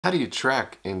How do you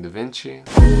track in DaVinci?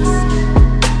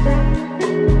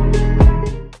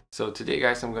 So today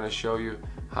guys, I'm going to show you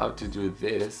how to do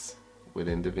this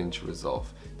within DaVinci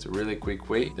Resolve. It's a really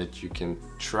quick way that you can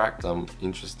track some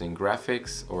interesting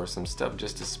graphics or some stuff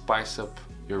just to spice up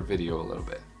your video a little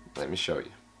bit. Let me show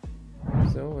you.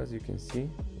 So as you can see,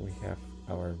 we have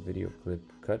our video clip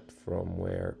cut from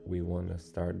where we want to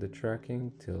start the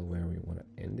tracking till where we want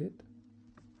to end it.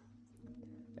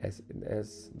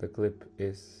 As the clip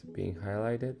is being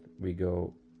highlighted, we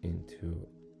go into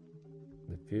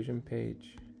the Fusion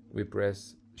page. We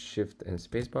press Shift and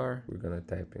Spacebar. We're gonna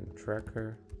type in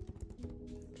tracker.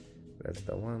 That's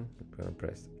the one. We're gonna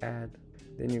press Add.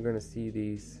 Then you're gonna see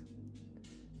these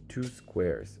two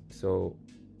squares. So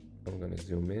I'm gonna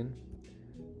zoom in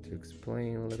to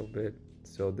explain a little bit.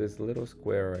 So this little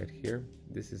square right here,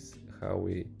 this is how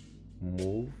we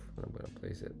move. I'm gonna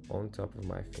place it on top of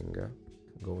my finger.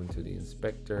 Go into the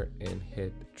inspector and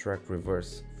hit track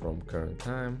reverse from current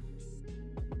time.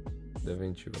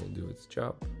 DaVinci will do its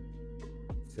job.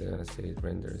 It's gonna say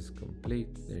render is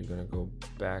complete. Then you're gonna go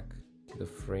back to the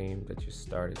frame that you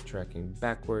started tracking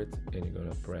backwards, and you're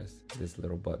gonna press this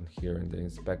little button here in the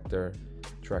inspector,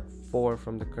 track 4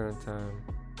 from the current time.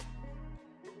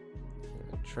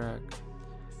 Track.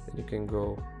 Then you can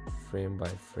go frame by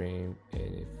frame,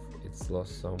 and if it's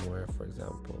lost somewhere, for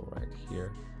example right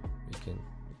here, we can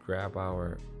grab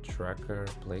our tracker,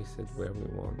 place it where we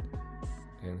want,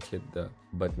 and hit the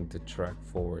button to track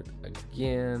forward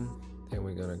again. Then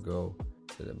we're gonna go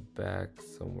to the back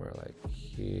somewhere like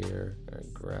here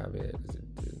and grab it, as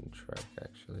it didn't track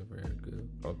actually very good.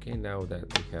 Okay, now that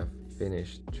we have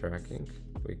finished tracking,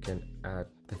 we can add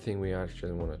the thing we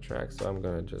actually want to track. So I'm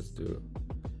gonna just do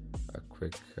a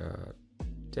quick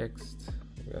text.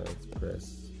 I'm gonna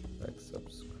press like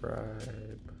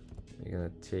subscribe. We're gonna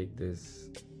take this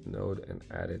node and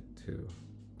add it to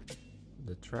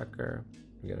the tracker.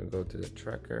 We're gonna go to the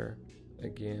tracker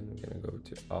again. We're gonna go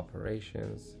to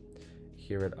operations.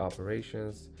 Here at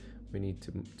operations, we need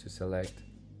to select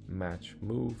match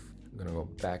move. I'm gonna go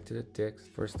back to the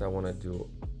text. First, I want to do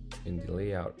in the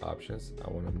layout options, I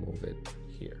want to move it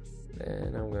here.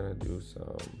 Then I'm gonna do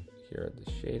some here at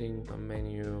the shading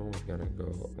menu. I'm gonna go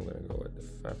at the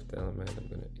fifth element. I'm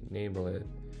gonna enable it.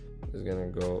 Just gonna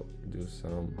go do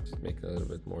some, just make it a little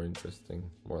bit more interesting,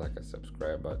 more like a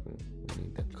subscribe button. We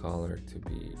need the color to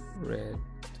be red.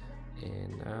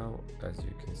 And now, as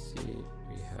you can see,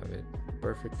 we have it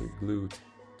perfectly glued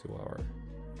to our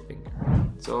finger.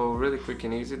 So really quick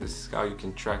and easy, this is how you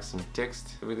can track some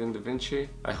text within DaVinci.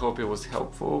 I hope it was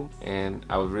helpful, and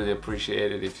I would really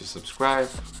appreciate it if you subscribe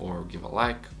or give a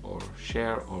like or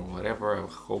share or whatever. I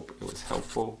hope it was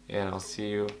helpful, and I'll see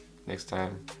you next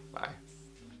time. Bye.